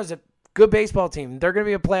 Toronto's a good baseball team. They're going to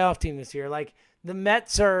be a playoff team this year. The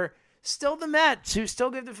Mets are still the Mets, who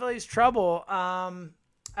still give the Phillies trouble. I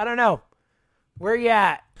don't know. Where you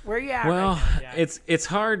at? Well, right now, Jack? it's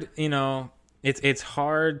hard, it's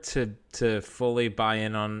hard to fully buy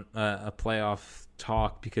in on a playoff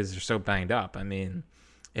talk because they're so banged up. I mean,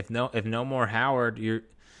 if no more Howard, you're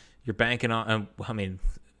banking on. I mean.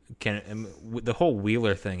 The whole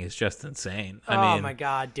Wheeler thing is just insane. I mean, my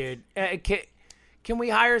God, dude! Can we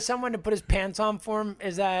hire someone to put his pants on for him?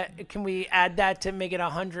 Can we add that to make it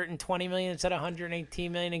 $120 million instead of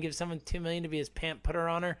 $118 million and give someone $2 million to be his pant putter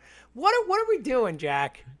on her? What are we doing,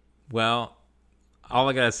 Jack? Well, all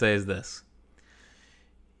I gotta say is this: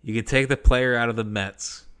 you can take the player out of the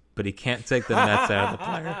Mets, but he can't take the Mets out of the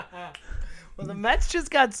player. Well, the Mets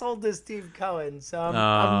just got sold to Steve Cohen, so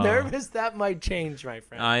I'm nervous that might change, my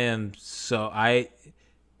friend. I am so I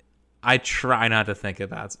try not to think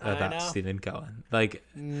about Stephen Cohen.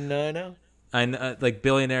 No. I know,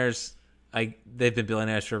 billionaires. They've been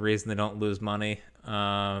billionaires for a reason. They don't lose money. So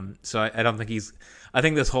I don't think I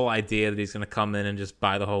think this whole idea that he's going to come in and just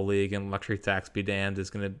buy the whole league and luxury tax be damned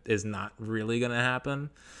is not really going to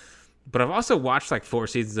happen. But I've also watched 4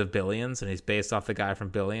 seasons of Billions, and he's based off the guy from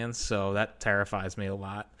Billions, so that terrifies me a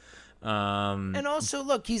lot. And also,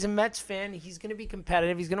 look, he's a Mets fan. He's going to be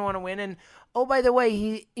competitive. He's going to want to win. And, oh, by the way,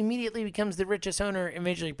 he immediately becomes the richest owner in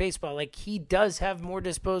Major League Baseball. He does have more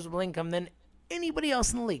disposable income than anybody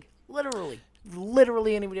else in the league. Literally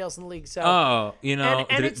anybody else in the league. So,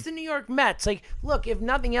 and it's the New York Mets. Look, if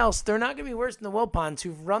nothing else, they're not going to be worse than the Wilpons,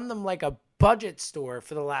 who've run them like a budget store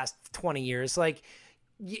for the last 20 years.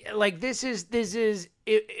 This is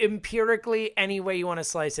empirically, any way you want to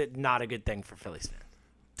slice it, not a good thing for Phillies fans.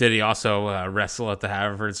 Did he also wrestle at the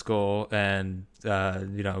Harvard School and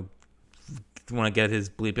want to get his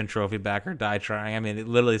bleeping trophy back or die trying? I mean, it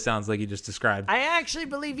literally sounds like you just described. I actually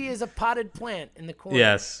believe he is a potted plant in the corner.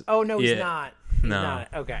 Yes. Oh no, he's not. He's no.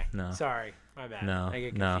 not. Okay. No. Sorry, my bad. No. I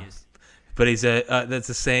get confused. But he's that's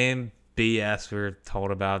the same BS we were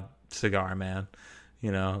told about Cigar Man. He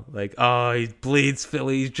bleeds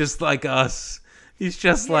Philly. He's just like us. He's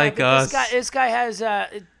just like us. This guy has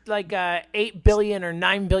 8 billion or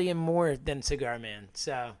 9 billion more than Cigar Man.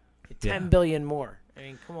 So 10 billion more. I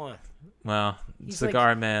mean, come on. Well,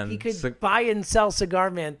 Cigar Man. He could buy and sell Cigar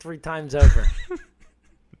Man 3 times over.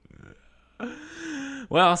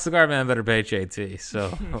 Well, Cigar Man better pay JT,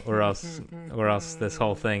 so or else this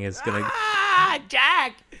whole thing is gonna.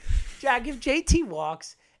 Jack, if JT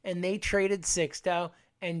walks. And they traded Sixto,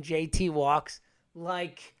 and JT walks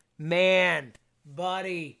man,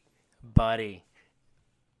 buddy.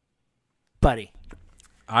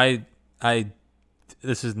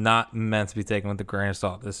 This is not meant to be taken with a grain of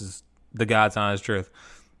salt. This is the God's honest truth.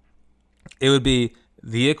 It would be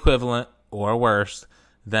the equivalent or worse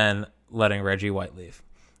than letting Reggie White leave.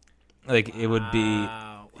 It would be.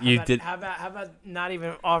 How about not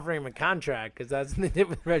even offering him a contract? Because that's what they did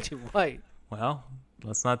with Reggie White. Well.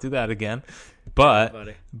 Let's not do that again. But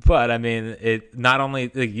I mean, it not only you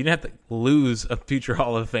didn't have to lose a future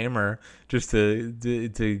Hall of Famer just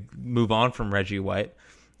to move on from Reggie White.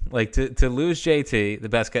 To lose JT, the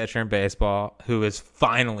best catcher in baseball, who is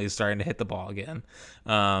finally starting to hit the ball again,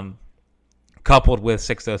 coupled with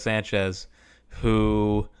Sixto Sanchez,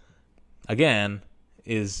 who again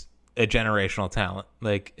is a generational talent.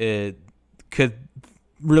 It could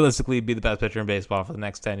realistically be the best pitcher in baseball for the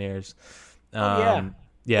next 10 years. Yeah.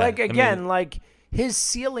 his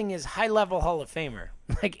ceiling is high-level Hall of Famer,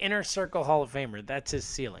 like inner circle Hall of Famer. That's his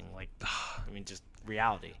ceiling. Like, I mean, just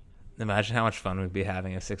reality. Imagine how much fun we'd be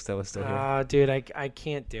having if Sixto was still here. Oh, dude, I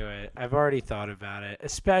can't do it. I've already thought about it,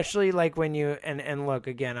 especially like when you and look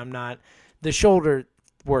again. I'm not the shoulder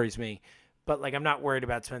worries me, but like I'm not worried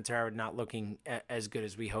about Spencer Howard not looking as good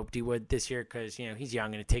as we hoped he would this year because he's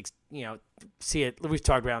young and it takes see it. We've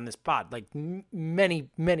talked about on this pod like many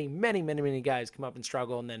guys come up and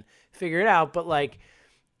struggle and then figure it out. But like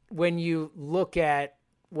when you look at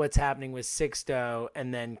what's happening with Sixto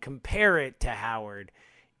and then compare it to Howard,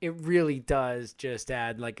 it really does just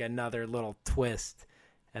add like another little twist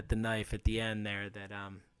at the knife at the end there that,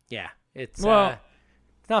 it's not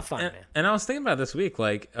fun, man. And I was thinking about this week,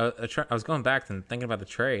 like I was going back and thinking about the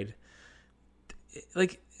trade.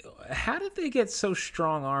 Like, how did they get so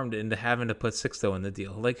strong-armed into having to put Sixto in the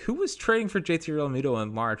deal? Like, who was trading for JT Realmuto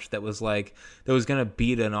in March that was going to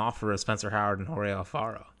beat an offer of Spencer Howard and Jorge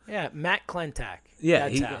Alfaro? Yeah, Matt Klentak. Yeah,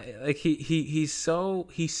 he's so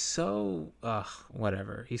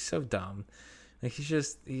whatever. He's so dumb. Like he's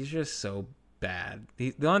just so bad.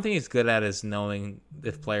 The only thing he's good at is knowing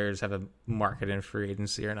if players have a market in free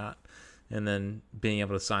agency or not, and then being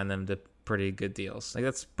able to sign them to pretty good deals. Like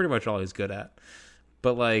that's pretty much all he's good at.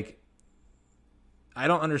 But like, I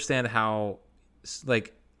don't understand how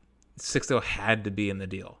like Sixto had to be in the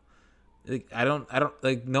deal. Like, I don't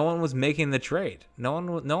like. No one was making the trade. No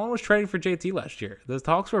one was trading for JT last year. Those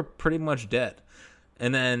talks were pretty much dead,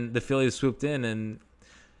 and then the Phillies swooped in, and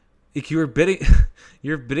like, you were bidding.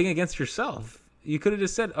 You're bidding against yourself. You could have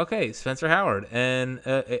just said, "Okay, Spencer Howard and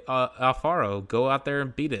Alfaro, go out there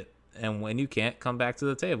and beat it, and when you can't, come back to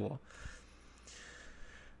the table."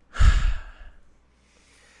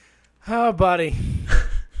 Oh, buddy,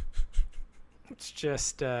 it's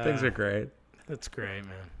just things are great. That's great,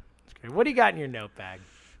 man. What do you got in your notepad?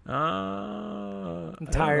 I'm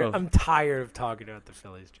tired of talking about the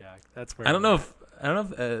Phillies, Jack. That's where I don't know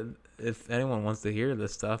if anyone wants to hear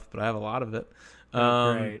this stuff, but I have a lot of it.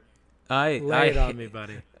 Great. Lay it on me,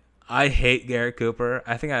 buddy. I hate Garrett Cooper.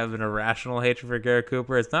 I think I have an irrational hatred for Garrett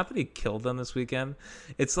Cooper. It's not that he killed them this weekend.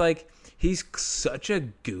 It's like he's such a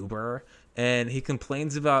goober. And he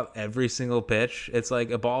complains about every single pitch. It's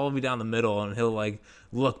like a ball will be down the middle, and he'll like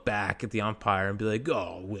look back at the umpire and be like,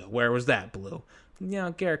 "Oh, where was that, Blue?"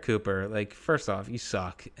 Garrett Cooper. Like, first off, you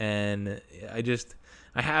suck, and I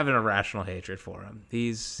have an irrational hatred for him.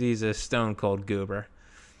 He's a stone cold goober.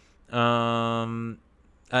 Pedro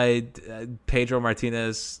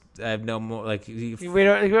Martinez. I have no more like. We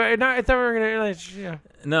don't. No, I thought we were gonna. Like, yeah.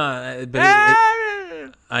 No, but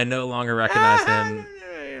I no longer recognize him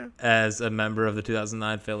as a member of the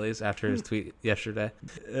 2009 Phillies after his tweet yesterday.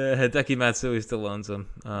 Hideki Matsui still owns him,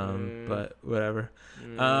 but whatever.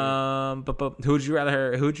 But who'd you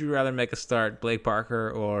rather make a start, Blake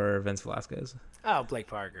Parker or Vince Velasquez? Oh, Blake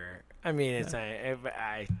Parker. I mean, it's not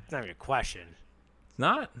even a question. It's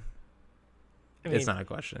not. It's not a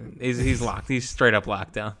question. He's locked. He's straight up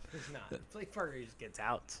locked down. He's not. Blake Parker just gets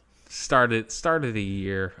out. Started the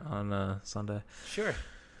year on Sunday. Sure.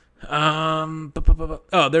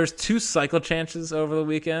 There's 2 cycle chances over the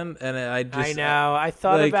weekend, and I know. I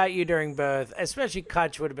thought about you during both, especially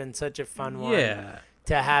Kutch would have been such a fun one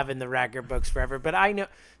to have in the record books forever. But I know.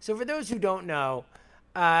 So for those who don't know,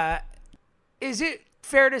 is it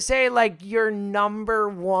fair to say like your number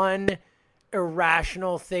one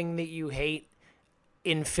irrational thing that you hate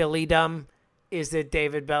in Phillydom is that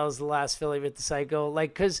David Bell is the last Philly with the cycle?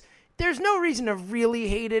 Like, because there's no reason to really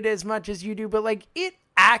hate it as much as you do, but like it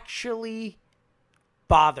actually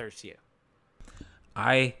bothers you.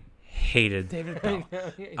 I hated David Bell.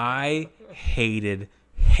 I hated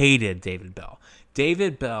David Bell.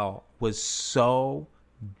 David Bell was so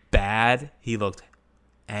bad. He looked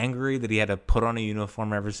angry that he had to put on a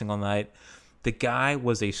uniform every single night. The guy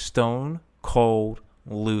was a stone cold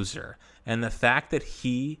loser. And the fact that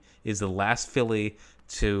he is the last Philly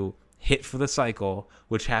to hit for the cycle,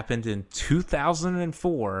 which happened in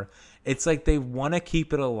 2004, it's like they want to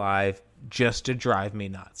keep it alive just to drive me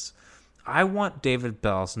nuts. I want David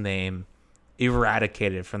Bell's name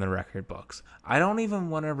eradicated from the record books. I don't even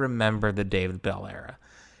want to remember the David Bell era.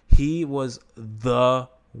 He was the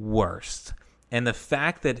worst. And the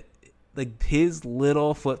fact that like his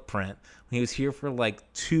little footprint when he was here for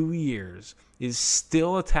like 2 years is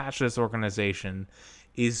still attached to this organization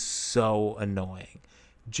is so annoying.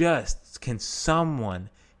 Just can someone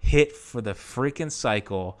hit for the freaking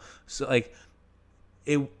cycle? So like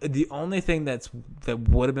the only thing that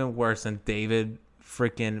would have been worse than David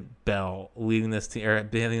freaking Bell leading this team or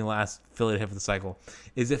being the last Philly to hit for the cycle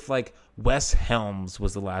is if like Wes Helms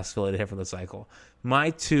was the last Philly to hit for the cycle.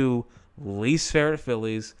 My 2 least favorite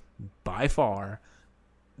Phillies by far.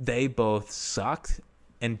 They both sucked,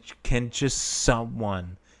 and can just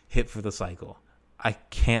someone hit for the cycle? I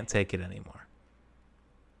can't take it anymore.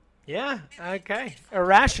 Yeah, okay.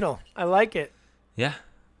 Irrational. I like it. Yeah,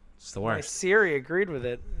 it's the My worst. Siri agreed with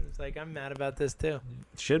it. It's like, I'm mad about this too.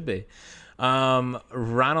 Should be.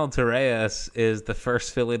 Ronald Torreyes is the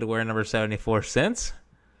first Philly to wear number 74 since.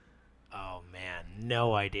 Oh, man.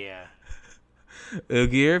 No idea.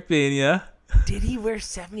 Uguier Pena. Did he wear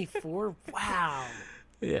 74? Wow.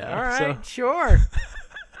 Yeah. All right, So, sure.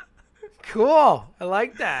 Cool. I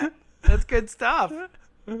like that. That's good stuff.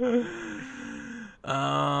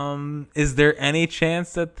 is there any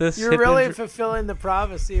chance that this You're hip really injury- fulfilling the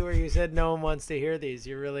prophecy where you said no one wants to hear these.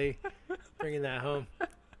 You're really bringing that home.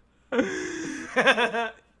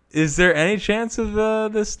 Is there any chance of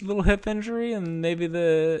this little hip injury and maybe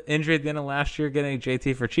the injury at the end of last year getting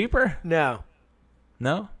JT for cheaper? No.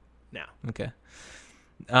 No? No. Okay.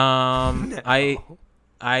 I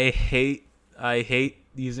hate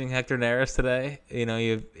using Hector Neris today. You know,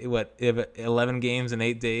 you have 11 games in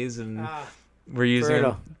 8 days, and we're using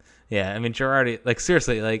brutal. him. Yeah, I mean, Girardi, like,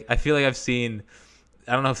 seriously, like, I feel like I've seen,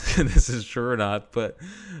 I don't know if this is true or not, but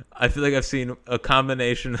I feel like I've seen a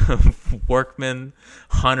combination of Workman,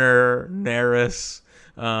 Hunter, Neris,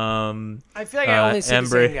 I feel like I only see the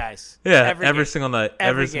Embry. same guys. Yeah, every every game. single night.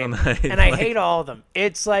 Every Every single game. night. And I Like, hate all of them.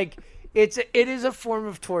 It's like it is a form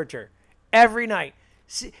of torture. Every night.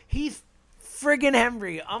 See, he's friggin'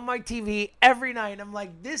 Hembry on my TV every night. I'm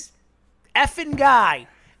like, this effing guy.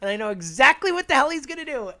 And I know exactly what the hell he's going to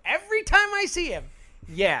do every time I see him.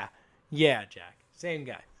 Yeah. Yeah, Jack. Same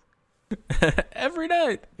guy. every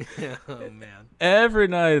night. Oh, man. Every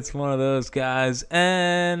night it's one of those guys.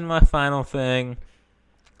 And my final thing,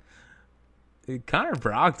 Connor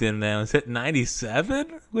Brogdon, man, was hit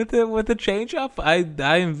 97 with the changeup.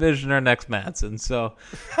 I envision our next Madsen. So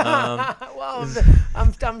Well,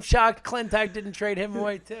 I'm shocked Clintack didn't trade him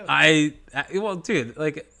away, too. well, dude,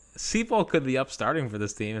 like, Seaball could be up starting for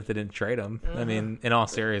this team if they didn't trade him. I mean, in all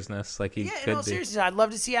seriousness, like, he Yeah, could in all be. seriousness, I'd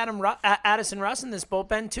love to see Addison Russ in this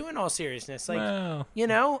bullpen too. In all seriousness, like Well,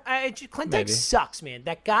 Clintack maybe. sucks, man.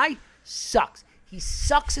 That guy sucks. He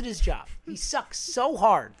sucks at his job. He sucks so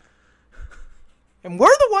hard, and we're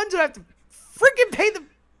the ones who have to freaking pay the.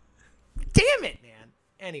 Damn it, man.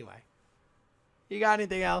 Anyway, you got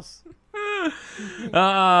anything else?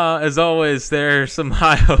 as always, there's some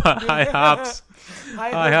high hops.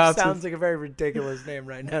 High Hops sounds like a very ridiculous name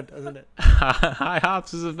right now, doesn't it? High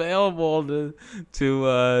Hops is available to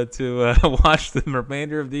watch the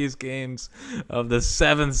remainder of these games of the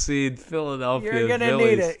 7th seed Philadelphia You're gonna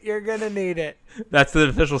Phillies. need it. You're gonna need it. That's the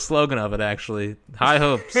official slogan of it, actually. High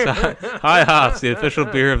Hopes, High Hops, the official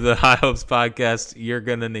beer of the High Hopes podcast. You're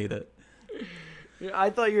gonna need it. I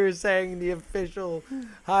thought you were saying the official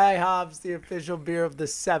High Hops, the official beer of the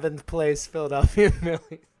 7th place Philadelphia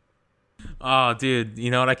Phillies. Oh, dude,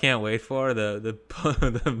 you know what I can't wait for? The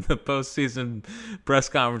postseason press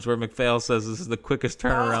conference where McPhail says this is the quickest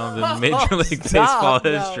turnaround in Major League Baseball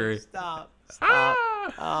history. Stop.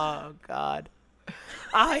 Oh, God.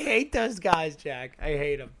 I hate those guys, Jack. I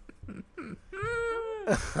hate them.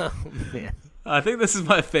 Oh, man. I think this is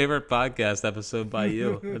my favorite podcast episode by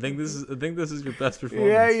you. I think this is your best performance.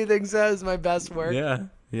 Yeah, you think so? It's my best work? Yeah.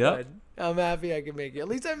 Yep. Good. I'm happy I can make it. At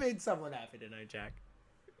least I made someone happy tonight, Jack.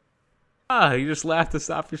 You just laughed to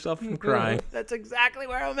stop yourself from crying. That's exactly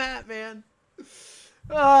where I'm at, man.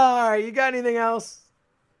 Oh, all right, you got anything else?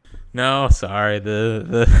 No, sorry.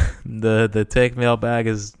 The take mailbag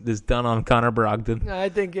is done on Connor Brogdon. I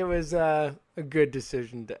think it was a good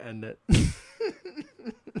decision to end it.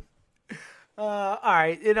 All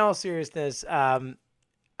right, in all seriousness, I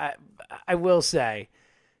will say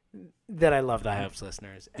that I love the Hopes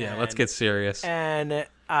listeners. Yeah, let's get serious. And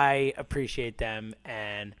I appreciate them,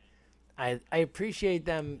 and I appreciate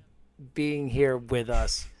them being here with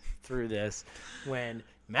us through this when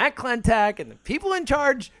Matt Clintack and the people in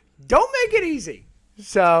charge don't make it easy.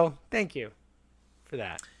 So thank you for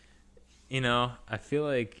that. You know, I feel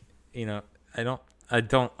like, you know, I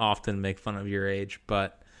don't often make fun of your age,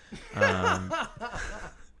 but I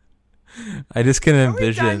just can Are we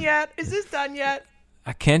envision. done yet? Is this done yet?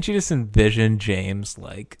 Can't you just envision James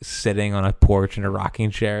like sitting on a porch in a rocking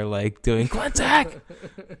chair, like doing Clintack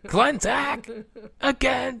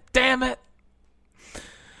again? Damn it!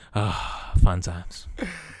 Ah, fun times.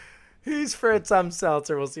 He's Fritz. I'm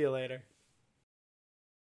Seltzer. We'll see you later.